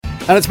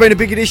And it's been a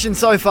big edition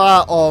so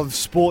far of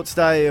Sports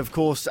Day. Of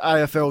course,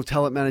 AFL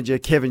talent manager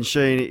Kevin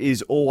Sheehan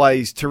is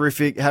always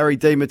terrific. Harry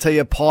Di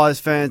Mattia,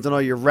 Pies fans, I know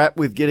you're wrapped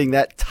with getting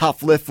that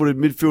tough left-footed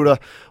midfielder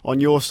on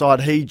your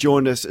side. He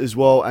joined us as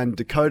well. And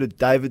Dakota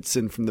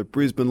Davidson from the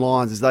Brisbane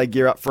Lions, as they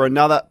gear up for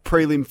another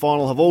prelim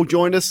final, have all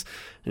joined us.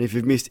 And if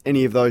you've missed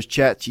any of those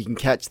chats, you can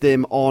catch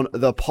them on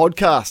the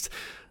podcast.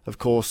 Of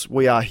course,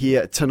 we are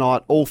here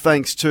tonight, all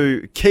thanks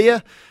to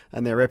Kia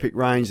and their epic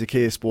range, the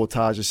Kia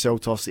Sportage, the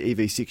Seltos, the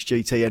EV6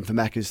 GT, and for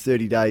Macca's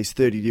 30 days,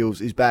 30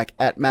 deals is back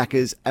at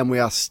Macca's, and we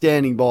are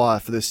standing by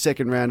for the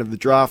second round of the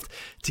draft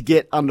to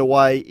get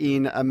underway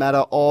in a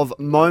matter of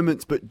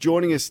moments. But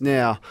joining us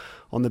now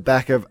on the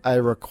back of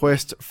a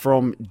request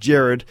from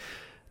Jared,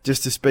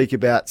 just to speak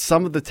about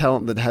some of the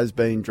talent that has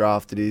been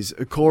drafted, is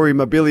Corey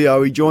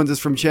Mobilio. He joins us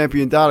from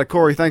Champion Data.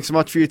 Corey, thanks so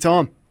much for your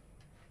time.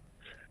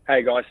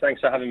 Hey guys,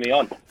 thanks for having me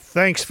on.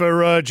 Thanks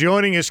for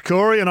joining us,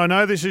 Corey. And I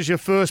know this is your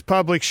first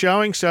public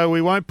showing, so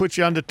we won't put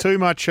you under too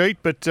much heat,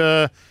 but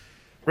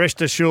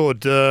rest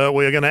assured we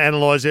are going to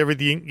analyse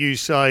everything you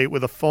say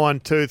with a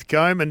fine-tooth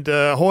comb. And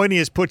Hoyne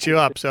has put you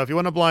up, so if you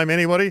want to blame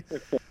anybody,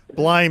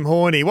 blame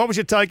Hoyne. What was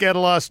your take out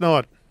of last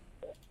night?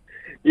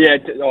 Yeah,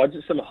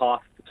 just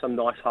some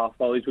nice half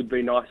volleys would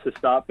be nice to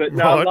start. But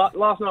no, right.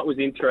 Last night was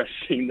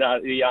interesting.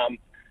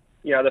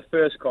 The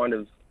first kind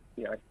of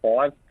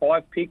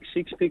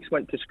six picks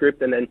went to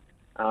script, and then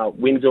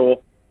Windsor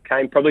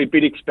came probably a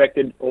bit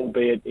expected,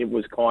 albeit it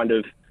was kind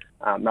of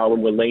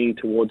Melbourne were leaning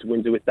towards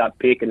Windsor with that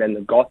pick, and then the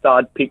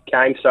Gothard pick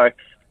came. So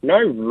no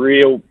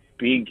real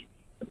big.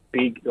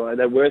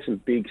 There were some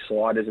big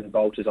sliders and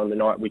bolters on the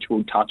night, which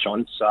we'll touch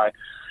on. So,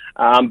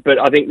 but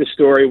I think the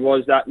story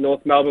was that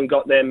North Melbourne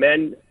got their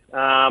men.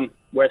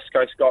 West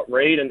Coast got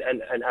Reed, and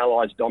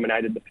Allies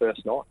dominated the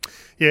first night.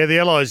 Yeah, the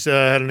Allies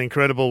had an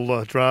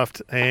incredible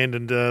draft hand,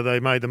 and they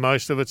made the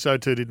most of it. So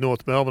too did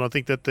North Melbourne. I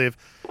think that they've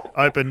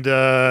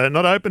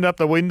not opened up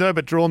the window,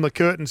 but drawn the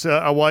curtains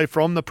away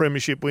from the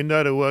premiership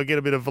window to get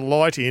a bit of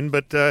light in.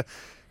 But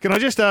can I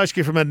just ask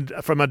you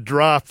from a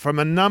draft, from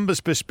a numbers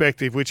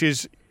perspective, which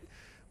is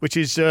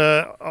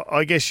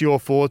I guess your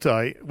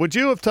forte, would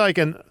you have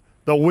taken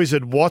the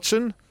Wizard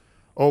Watson,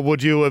 or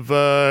would you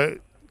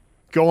have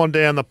gone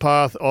down the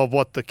path of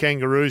what the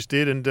Kangaroos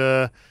did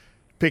and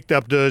picked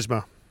up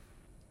Dersma?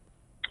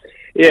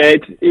 Yeah,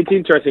 it's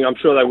interesting. I'm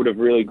sure they would have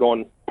really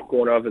gone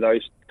over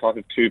those type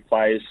of two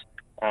players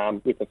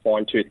with a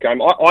fine-tooth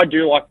comb. I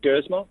do like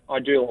Dersma. I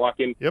do like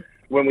him. Yep.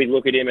 When we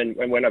look at him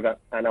and when I've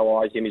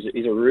analysed him,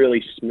 he's a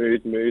really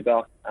smooth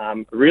mover.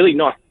 Really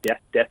nice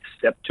depth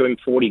step to him.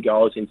 40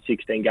 goals in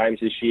 16 games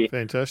this year.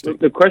 Fantastic.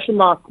 The question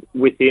mark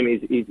with him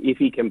is if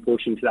he can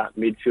push into that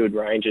midfield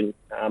range, and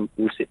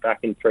we'll sit back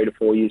in 3 to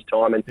 4 years'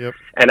 time and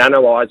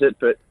analyse it.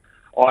 But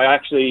I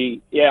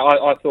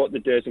thought the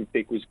Dersma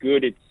pick was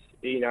good.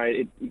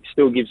 It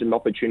still gives them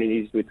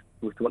opportunities with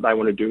what they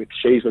want to do with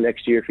Sheasel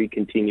next year if he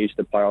continues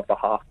to play off a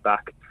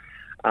half-back.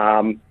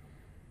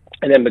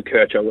 And then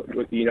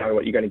McKercher, you know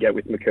what you're going to get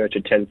with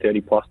McKercher, 10,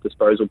 30-plus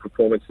disposal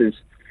performances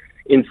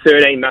in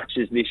 13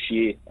 matches this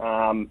year.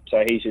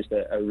 So he's just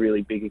a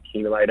really big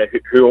accumulator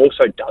who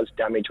also does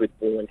damage with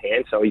ball in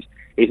hand. So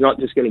he's not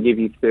just going to give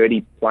you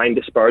 30 plain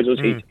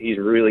disposals. He's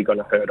really going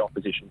to hurt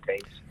opposition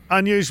teams.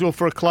 Unusual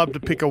for a club to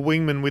pick a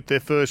wingman with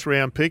their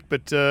first-round pick,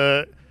 but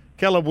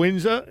Caleb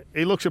Windsor,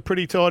 he looks a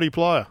pretty tidy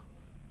player.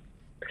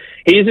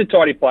 He is a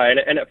tidy player,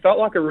 and it felt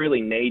like a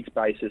really needs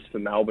basis for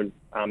Melbourne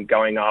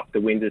going after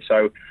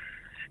Windsor.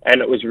 And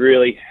it was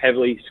really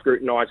heavily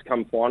scrutinised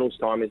come finals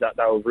time, is that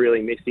they were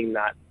really missing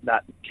that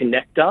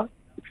connector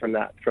from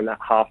that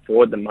half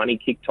forward, the money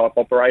kick type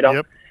operator.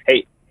 Yep.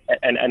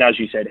 And as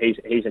you said,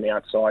 he's an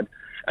outside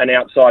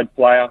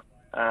player.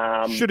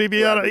 Should he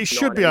be able? He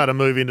should be able to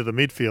move into the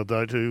midfield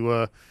though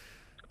to,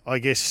 I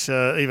guess,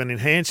 even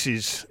enhance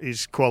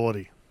his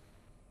quality.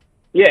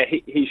 Yeah,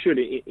 he should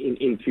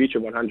in future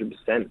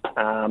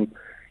 100%.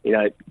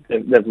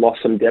 They've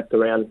lost some depth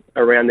around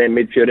their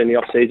midfield in the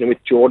off season with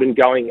Jordan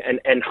going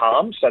and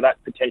Harms, so that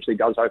potentially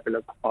does open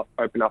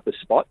up a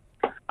spot.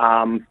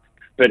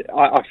 But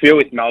I feel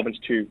with Melbourne's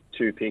two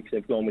picks,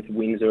 they've gone with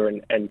Windsor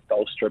and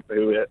Tholstrup,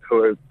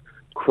 who are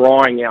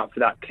crying out for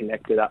that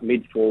connector, that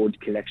mid-forward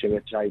connection,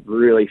 which they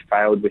really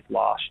failed with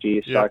last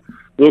year. Yeah. So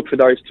look for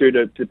those two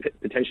to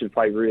potentially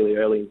play really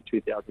early in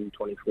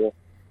 2024.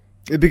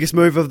 The biggest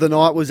move of the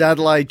night was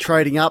Adelaide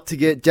trading up to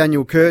get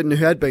Daniel Curtin,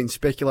 who had been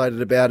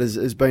speculated about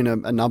as being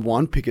a number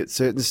one pick at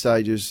certain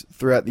stages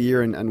throughout the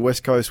year, and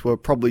West Coast were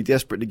probably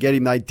desperate to get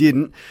him. They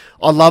didn't.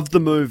 I loved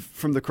the move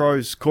from the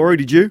Crows. Corey,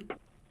 did you?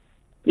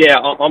 Yeah,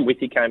 I'm with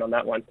you, Kane, on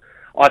that one.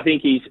 I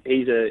think he's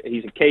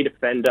a key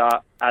defender.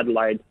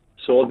 Adelaide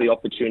saw the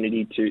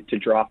opportunity to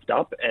draft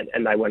up,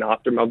 and they went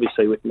after him,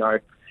 obviously with no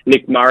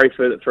Nick Murray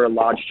for a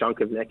large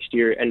chunk of next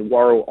year, and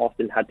Worrell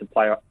often had to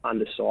play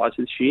undersized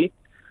this year.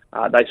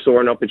 They saw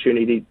an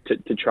opportunity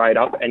to trade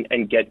up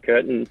and get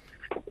Curtin.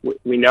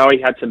 We know he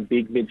had some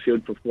big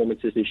midfield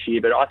performances this year,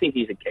 but I think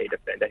he's a key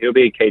defender. He'll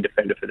be a key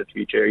defender for the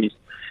future.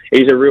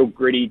 He's a real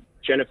gritty,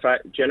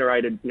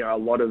 generated a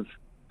lot of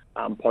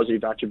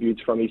positive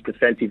attributes from his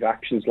defensive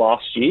actions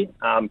last year.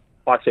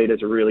 I see it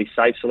as a really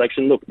safe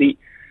selection. Look, the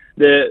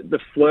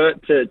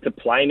flirt to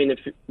play him in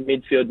the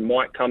midfield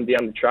might come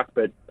down the track,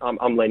 but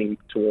I'm leaning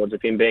towards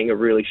him being a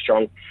really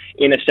strong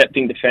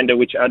intercepting defender,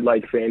 which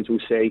Adelaide fans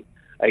will see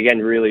again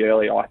really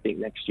early, I think,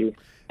 next year.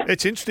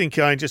 It's interesting,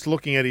 Kane, just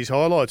looking at his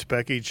highlights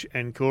package,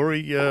 and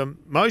Corey,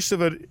 most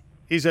of it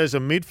is as a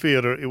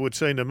midfielder, it would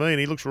seem to me, and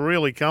he looks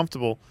really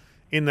comfortable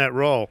in that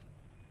role.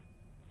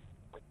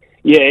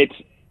 Yeah,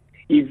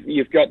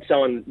 you've got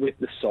someone with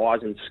the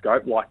size and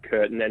scope like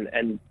Curtin,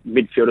 and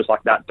midfielders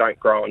like that don't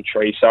grow on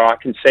trees. So I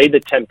can see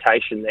the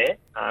temptation there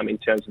in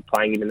terms of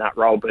playing him in that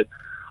role. But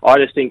I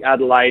just think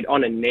Adelaide,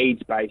 on a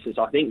needs basis,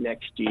 I think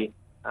next year,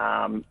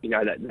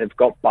 that they've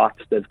got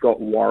Butts, they've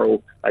got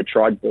Worrell. They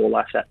tried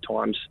Borlas at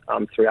times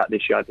throughout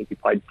this year. I think he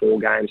played 4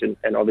 games,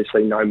 and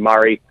obviously no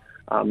Murray.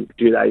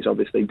 Duday's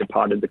obviously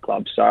departed the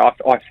club. So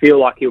I feel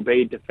like he'll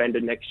be a defender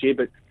next year,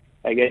 but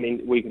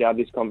again, we could have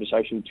this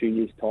conversation 2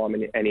 years' time,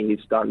 and he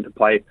is starting to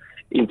play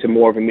into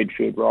more of a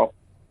midfield role.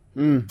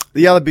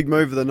 The other big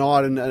move of the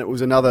night, and it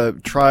was another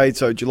trade,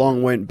 so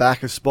Geelong went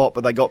back a spot,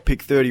 but they got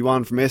pick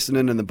 31 from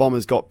Essendon, and the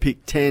Bombers got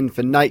pick 10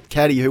 for Nate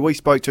Caddy, who we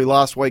spoke to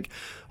last week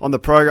on the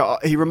program.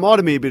 He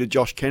reminded me a bit of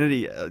Josh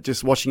Kennedy,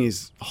 just watching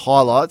his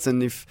highlights,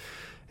 and if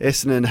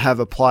Essendon have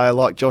a player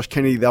like Josh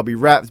Kennedy, they'll be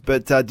wrapped.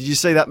 But did you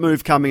see that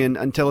move coming,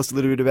 and tell us a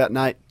little bit about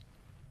Nate?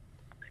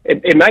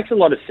 It makes a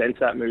lot of sense,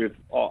 that move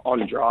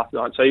on draft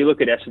night. So you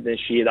look at Essendon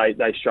this year;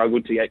 they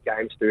struggled to get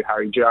games through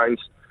Harry Jones.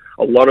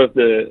 A lot of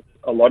the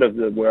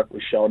work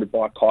was shouldered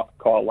by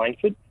Kyle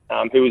Langford,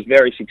 who was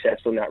very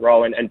successful in that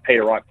role, and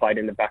Peter Wright played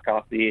in the back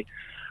half of the year.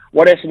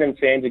 What Essendon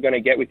fans are going to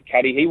get with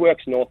Caddy, he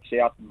works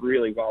north-south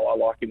really well. I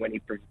like him when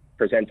he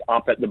presents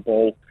up at the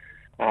ball.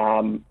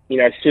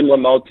 Similar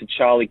mould to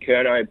Charlie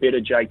Curnow, a bit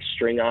of Jake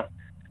Stringer.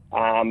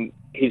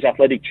 His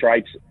athletic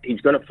traits,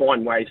 he's going to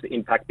find ways to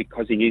impact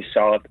because he is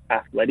so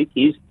athletic.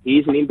 He's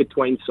an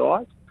in-between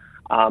size.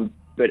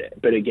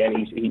 But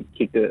again, he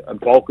kicked a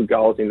bulk of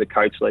goals in the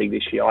Coach League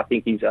this year. I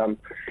think he's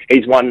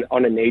one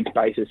on a needs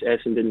basis.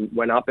 Essendon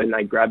went up and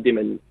they grabbed him,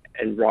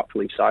 and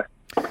rightfully so.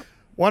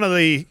 One of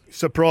the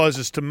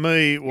surprises to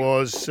me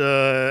was,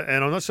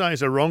 and I'm not saying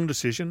it's a wrong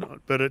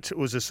decision, but it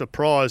was a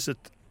surprise that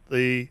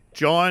the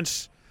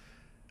Giants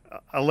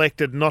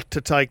elected not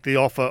to take the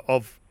offer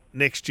of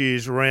next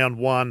year's round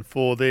 1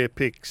 for their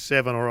pick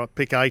 7 or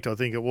pick 8, I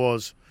think it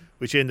was,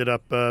 which ended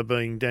up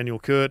being Daniel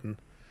Curtin.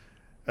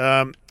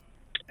 And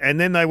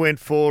then they went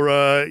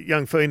for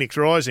young Phoenix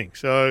Rising.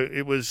 So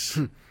it was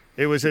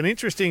an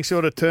interesting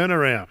sort of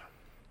turnaround.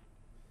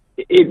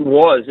 It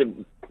was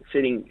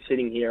sitting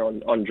here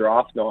on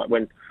draft night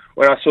when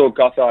I saw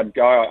Gothard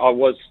go. I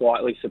was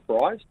slightly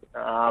surprised,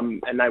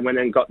 and they went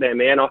and got their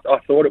man. I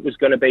thought it was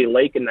going to be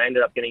Leak, and they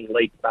ended up getting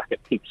Leak back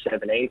at pick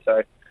 17.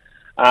 So.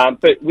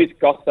 But with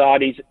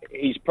Gothard,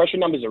 his pressure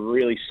numbers are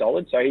really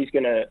solid, so he's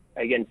going to,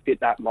 again, fit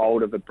that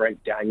mould of a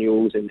Brent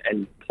Daniels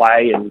and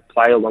play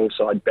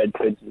alongside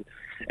Bedford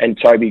and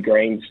Toby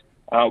Greens.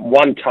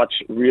 One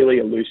touch, really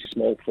elusive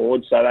small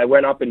forward, so they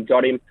went up and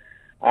got him.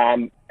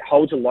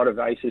 Holds a lot of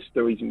aces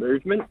through his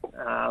movement.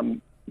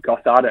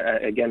 Gothard,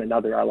 again,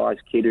 another Allies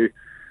kid who,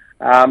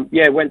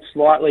 went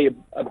slightly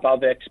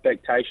above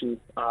expectation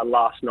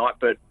last night,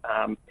 but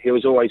he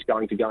was always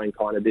going to go in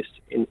kind of this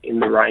in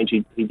the range.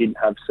 He did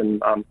have some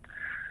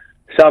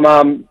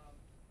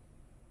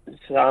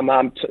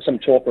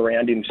talk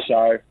around him,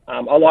 so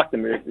I like the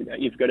move.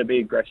 You've got to be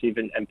aggressive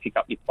and pick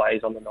up your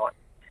plays on the night.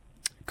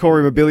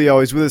 Corey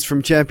Mobilio is with us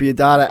from Champion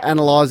Data,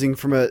 analysing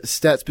from a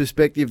stats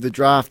perspective the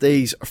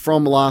draftees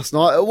from last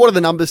night. What do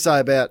the numbers say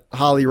about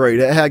Harley Reid?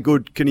 How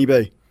good can he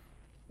be?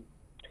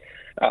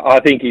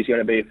 I think he's going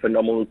to be a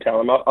phenomenal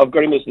talent. I've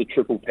got him as the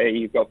triple P.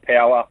 You've got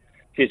power,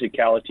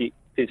 physicality,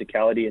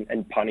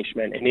 and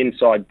punishment. An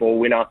inside ball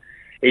winner.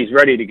 He's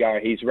ready to go.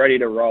 He's ready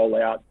to roll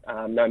out,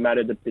 no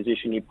matter the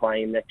position you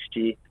play in next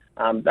year.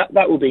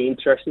 That will be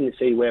interesting to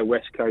see where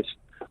West Coast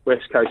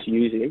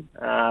use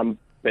him.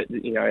 But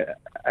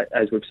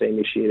as we've seen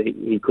this year,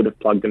 he could have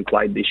plugged and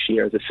played this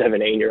year as a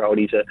 17-year-old.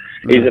 He's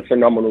a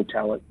phenomenal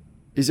talent.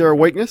 Is there a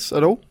weakness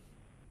at all?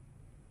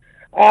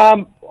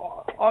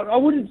 I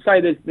wouldn't say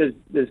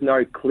there's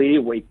no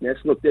clear weakness.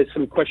 Look, there's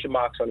some question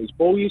marks on his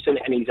ball use and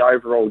his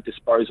overall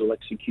disposal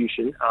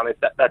execution. If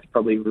that's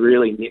probably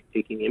really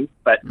nitpicking him,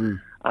 but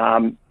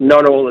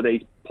not all of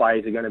these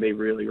players are going to be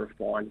really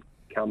refined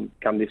come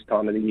this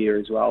time of the year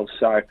as well.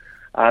 So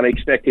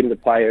expect him to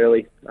play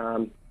early.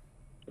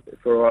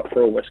 For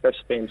all West Coast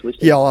fans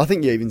listening. Yeah, well, I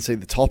think you even see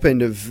the top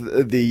end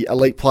of the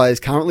elite players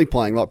currently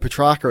playing, like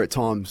Petrarca at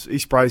times. He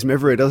sprays them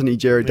everywhere, doesn't he,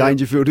 Jared? Yeah.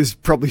 Dangerfield has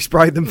probably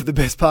sprayed them for the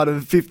best part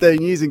of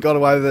 15 years and got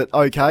away with it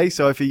okay.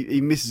 So if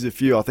he misses a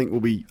few, I think we'll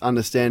be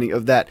understanding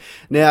of that.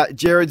 Now,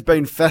 Jared's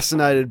been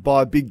fascinated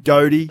by Big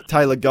Goaty,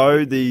 Taylor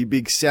Goad, the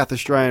big South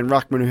Australian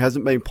ruckman who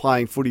hasn't been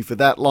playing footy for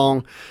that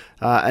long.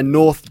 And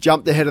North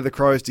jumped ahead of the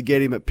Crows to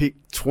get him at pick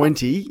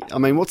 20. I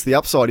mean, what's the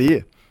upside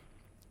here?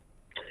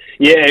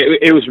 Yeah,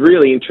 it was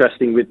really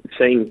interesting with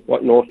seeing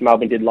what North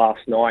Melbourne did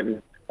last night,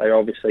 and they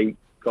obviously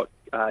got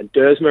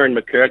Dersma and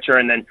McKercher,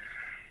 and then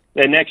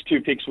Their next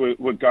two picks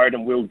were Goat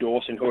and Will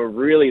Dawson, who are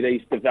really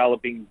these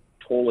developing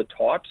taller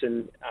types,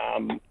 and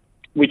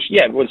which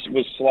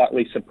was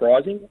slightly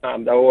surprising.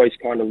 They were always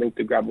kind of linked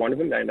to grab one of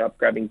them. They ended up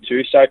grabbing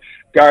two. So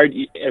Goat,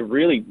 a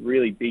really,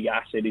 really big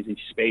asset is his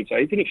speed. So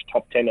he finished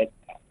top 10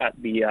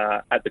 at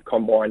the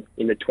combine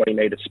in the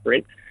 20-metre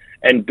sprint.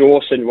 And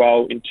Dawson,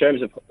 well, in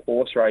terms of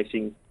horse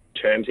racing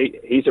terms,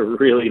 he's a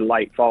really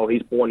late foal.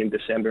 He's born in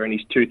December and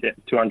he's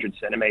 200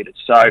 centimetres.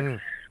 So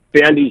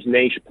found his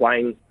niche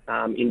playing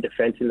in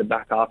defence in the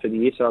back half of the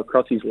year. So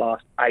across his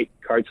last 8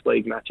 Coates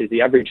League matches,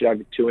 he averaged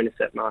over 2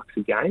 intercept marks a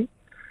game.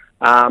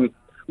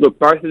 Look,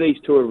 both of these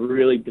two are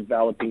really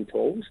developing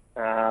tools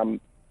and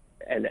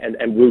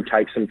will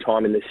take some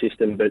time in the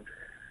system. But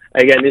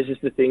again, this is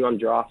the thing on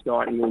draft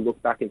night, and we'll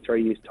look back in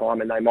 3 years' time,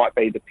 and they might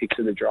be the picks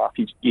of the draft.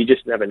 You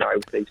just never know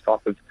with these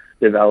type of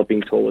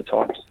developing taller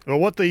types. Well,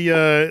 what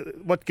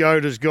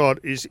Goat has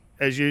got is,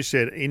 as you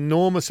said,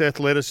 enormous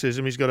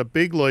athleticism. He's got a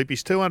big leap.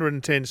 He's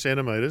 210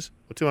 centimetres,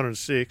 or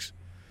 206.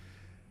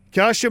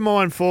 Cast your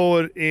mind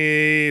forward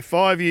in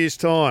 5 years'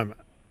 time.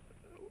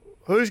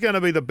 Who's going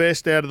to be the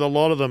best out of the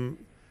lot of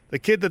them? The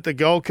kid that the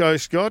Gold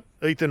Coast got,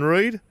 Ethan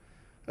Reid,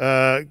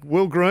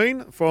 Will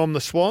Green from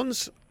the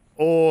Swans,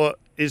 or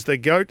is the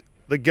Goat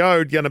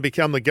going to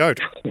become the Goat?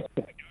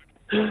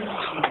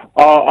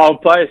 I'll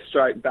play a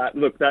straight bat.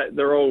 Look,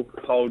 they're all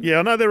cold. Yeah,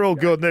 I know they're all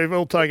good. They've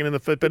all taken in the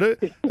foot. But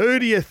who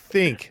do you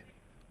think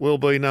will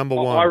be number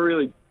one?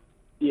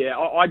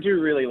 I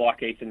do really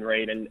like Ethan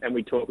Reid, and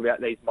we talk about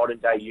these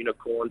modern-day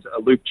unicorns,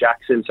 Luke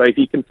Jackson. So if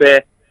you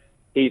compare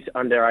his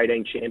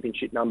under-18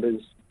 championship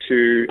numbers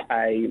to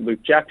a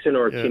Luke Jackson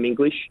or a Tim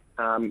English,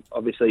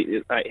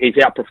 obviously he's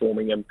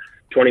outperforming them.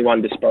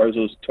 21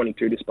 disposals,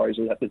 22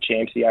 disposals at the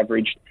champs. He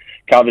averaged,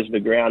 covers the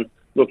ground.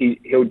 Look,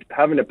 he'll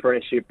have an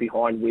apprenticeship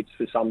behind Witts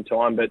for some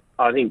time, but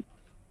I think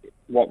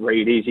what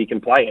Reid is, he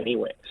can play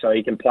anywhere. So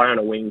he can play on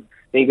a wing.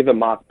 Think of a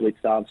Mark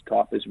Blitzarves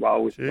type as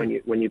well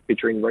when you're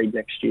picturing Reid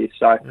next year.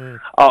 So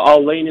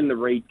I'll lean in the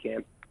Reid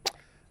camp.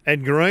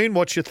 And Green,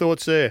 what's your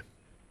thoughts there?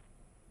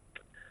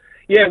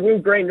 Yeah, Will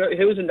Green,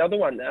 he was another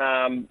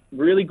one.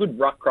 Really good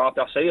ruck craft.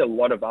 I see a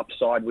lot of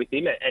upside with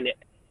him, and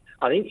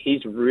I think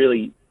his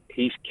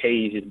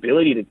key is his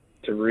ability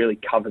to really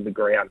cover the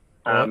ground.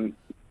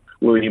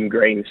 William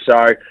Green.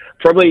 So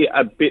probably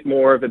a bit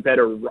more of a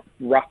better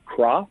ruck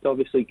craft,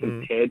 obviously,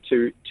 compared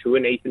to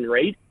an Ethan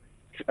Reid.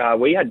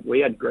 We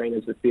had Green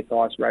as the 5th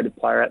highest rated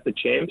player at the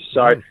champs,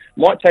 so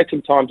might take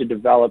some time to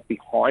develop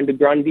behind a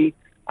Grundy,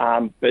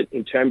 but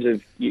in terms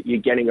of you're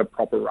getting a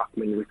proper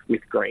ruckman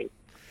with Green.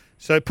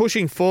 So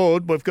pushing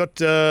forward, we've got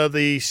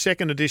the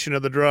second edition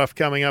of the draft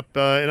coming up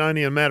in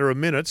only a matter of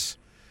minutes.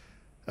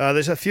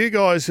 There's a few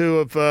guys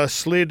who have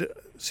slid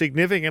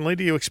significantly.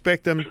 Do you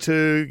expect them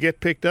to get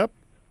picked up?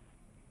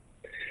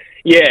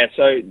 Yeah,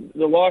 so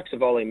the likes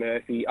of Ollie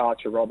Murphy,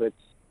 Archie Roberts,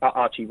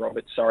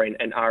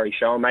 and Ari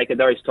Schoenmaker,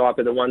 those type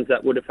are the ones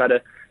that would have had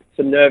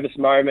some nervous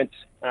moments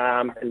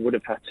and would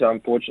have had to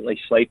unfortunately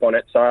sleep on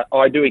it. So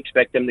I do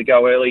expect them to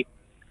go early.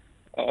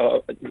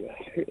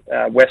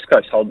 West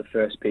Coast hold the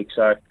first pick,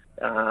 so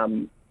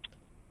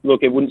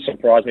look, it wouldn't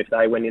surprise me if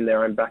they went in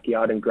their own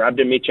backyard and grabbed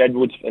a Mitch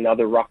Edwards,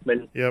 another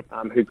ruckman,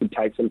 who could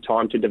take some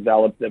time to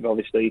develop. They've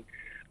obviously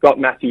got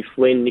Matthew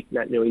Flynn, Nick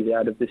Nainui's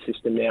out of the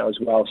system now as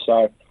well.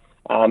 So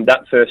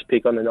that first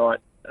pick on the night,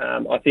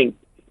 I think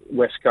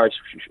West Coast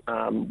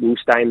will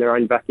stay in their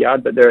own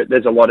backyard, but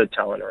there's a lot of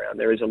talent around.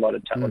 There is a lot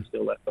of talent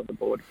still left on the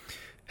board.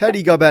 How do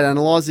you go about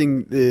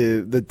analysing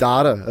the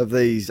data of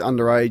these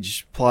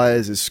underage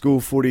players? There's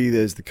school footy,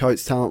 there's the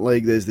Coates Talent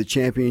League, there's the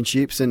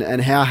championships, and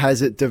how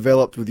has it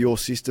developed with your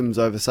systems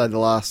over, say, the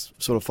last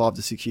sort of 5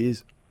 to 6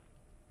 years?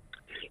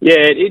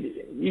 Yeah,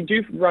 you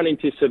do run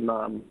into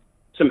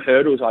some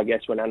hurdles, I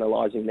guess, when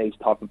analysing these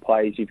type of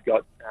players. You've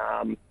got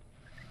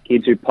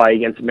kids who play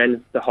against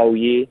men the whole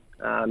year.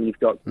 You've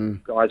got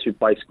guys who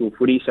play school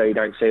footy, so you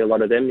don't see a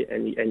lot of them,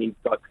 and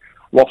you've got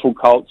Waffle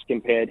Colts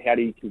compared. How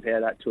do you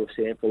compare that to a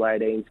sample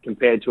 18s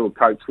compared to a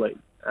Coates League?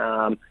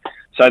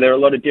 So there are a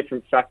lot of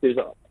different factors.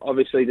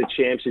 Obviously, the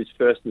champs is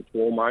first and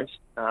foremost.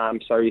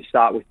 So you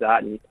start with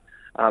that. And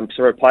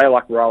so a player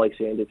like Riley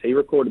Sanders, he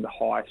recorded the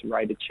highest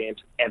rated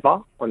champs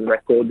ever on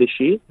record this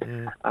year.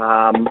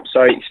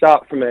 So you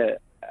start from an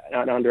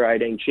under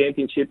 18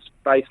 championships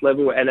base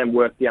level, and then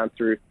work down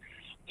through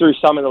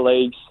some of the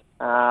leagues.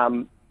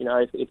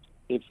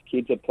 If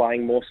kids are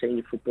playing more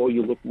senior football,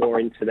 you look more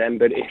into them.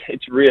 But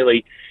it's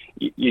really,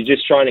 you're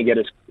just trying to get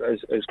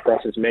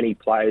across as many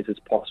players as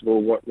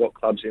possible, what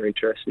clubs are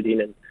interested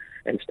in,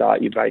 and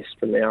start your base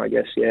from there, I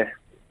guess, yeah.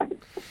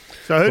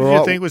 So who do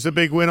you think was the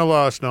big winner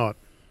last night?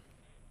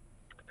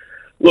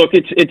 Look,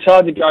 it's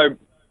hard to go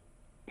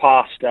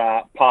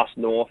past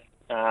North.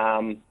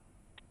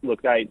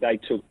 Look, they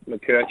took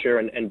McKercher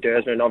and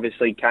Dersman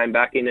obviously came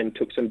back in and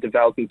took some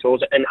developing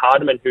tours. And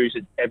Hardiman, who's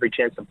at every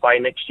chance to play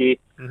next year.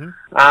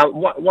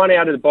 One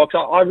out of the box.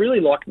 I really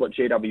liked what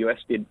GWS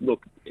did.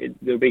 Look,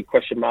 there'll be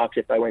question marks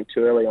if they went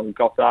too early on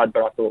Gothard,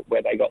 but I thought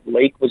where they got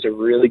Leak was a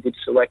really good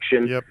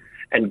selection.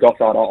 And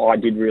Gothard, I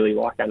did really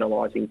like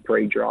analysing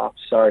pre-draft.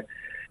 So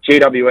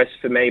GWS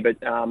for me, but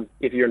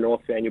if you're a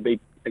North fan, you'll be,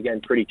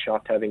 again, pretty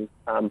chuffed having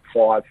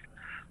five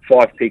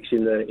picks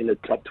in the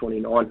top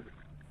 29.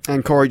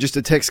 And Corey, just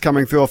a text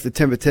coming through off the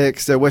Timber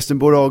text. A Western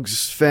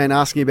Bulldogs fan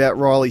asking about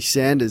Riley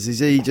Sanders. Is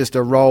he just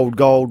a rolled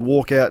gold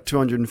walkout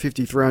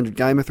 250, 300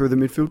 gamer through the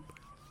midfield?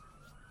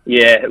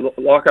 Yeah,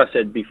 like I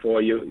said before,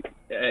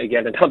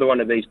 again, another one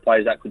of these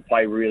players that could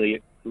play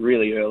really,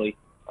 really early.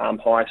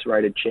 Highest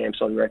rated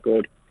champs on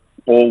record,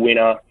 ball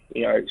winner,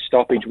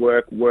 stoppage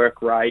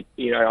work rate.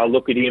 I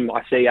look at him,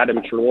 I see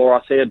Adam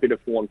Treloar, I see a bit of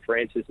Vaughan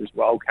Francis as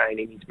well, Kane,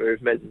 in his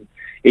movement and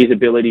his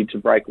ability to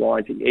break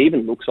lines. He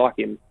even looks like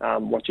him,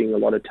 watching a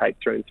lot of tape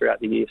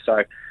throughout the year.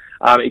 So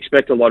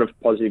expect a lot of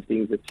positive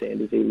things with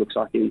Sanders. He looks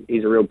like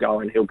he's a real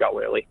goer and he'll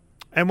go early.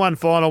 And one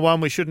final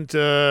one, we shouldn't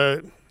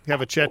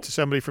have a chat to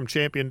somebody from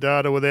Champion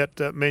Data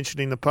without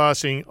mentioning the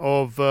passing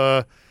of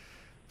the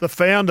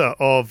founder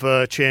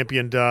of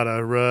Champion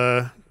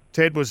Data.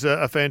 Ted was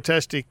a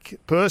fantastic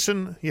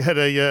person. He had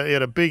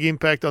a big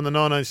impact on the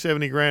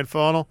 1970 Grand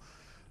Final,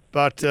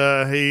 but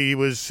he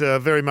was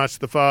very much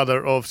the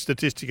father of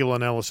statistical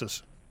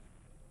analysis.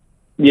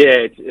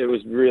 Yeah, it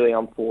was really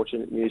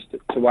unfortunate news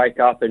to wake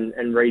up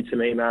and read some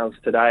emails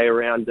today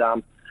around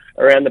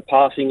the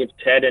passing of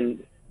Ted,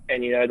 and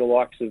the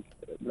likes of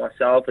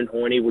myself and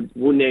Horney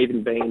wouldn't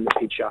even be in the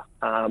picture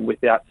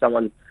without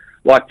someone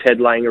like Ted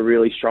laying a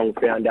really strong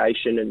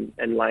foundation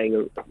and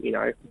laying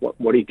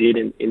what he did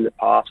in the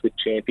past with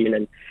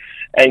Champion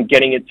and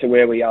getting it to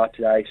where we are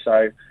today.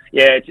 So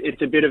yeah,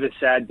 it's a bit of a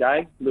sad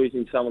day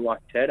losing someone like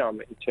Ted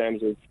in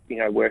terms of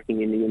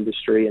working in the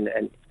industry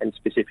and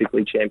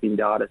specifically Champion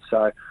Data.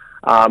 So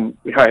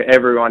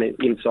everyone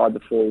inside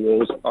the four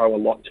walls owe a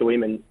lot to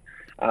him, and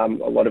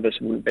a lot of us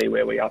wouldn't be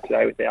where we are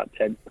today without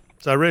Ted.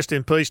 So rest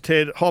in peace,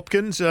 Ted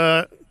Hopkins.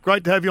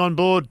 Great to have you on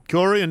board,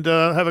 Corey, and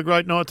have a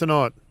great night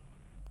tonight.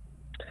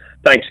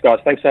 Thanks, guys.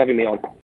 Thanks for having me on.